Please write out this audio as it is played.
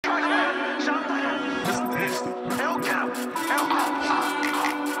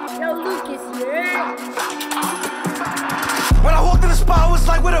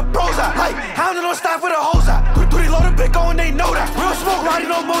Pounding on staff with a hose at. Dudelyo the big going, they know that. Real smoke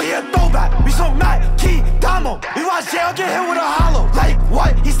riding no more, he a throwback. We so mad, key, damo. We watch jail, get hit with a hollow. Like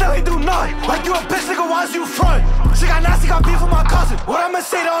what? He still ain't do nothing. Like you a bitch, nigga, why is you front? She got nasty, got beef with my cousin. What I'ma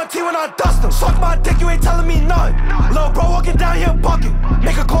say to auntie when I dust him? Suck my dick, you ain't telling me nothing. Lil' bro walking down here bucket.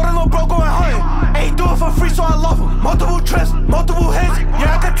 Make a quarter, lil' bro going hunting. Ain't do it for free, so I love him. Multiple trips, multiple hits.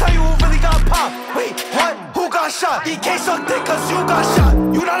 Yeah, I can tell you who really got popped. Wait, what? Who got shot? DK suck dick cause you got shot.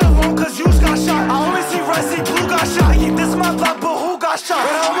 You not alone cause you got shot. I only see red, see blue got shot. Yeah, this is my block, but who got shot?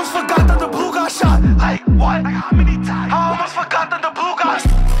 But I almost forgot that the blue got shot. Like what? Like how many times? I almost forgot that the blue got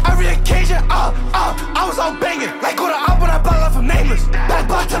shot. Every occasion, I was out banging. Like go to op when I back left from nameless. Back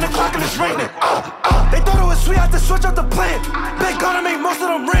by 10 o'clock and it's raining. They thought it was sweet, I had to switch up the plan. Big gunna make most of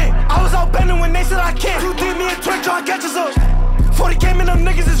them ring. I was out bending when they said I can't. You did me a trick, try to catch us up. 40 came in, them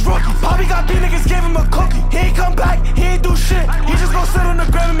niggas is rookie. Bobby got beat, niggas gave him a cookie. He ain't come back, he ain't do shit. He just gon' sit on the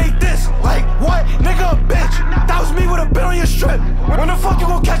ground and make this. Like what? Nigga a bitch. That was me with a bit on your strip. When the fuck you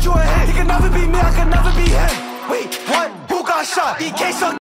gon' catch you a hit? He can never be me, I can never be him. Wait, what? Who got shot? DK suck.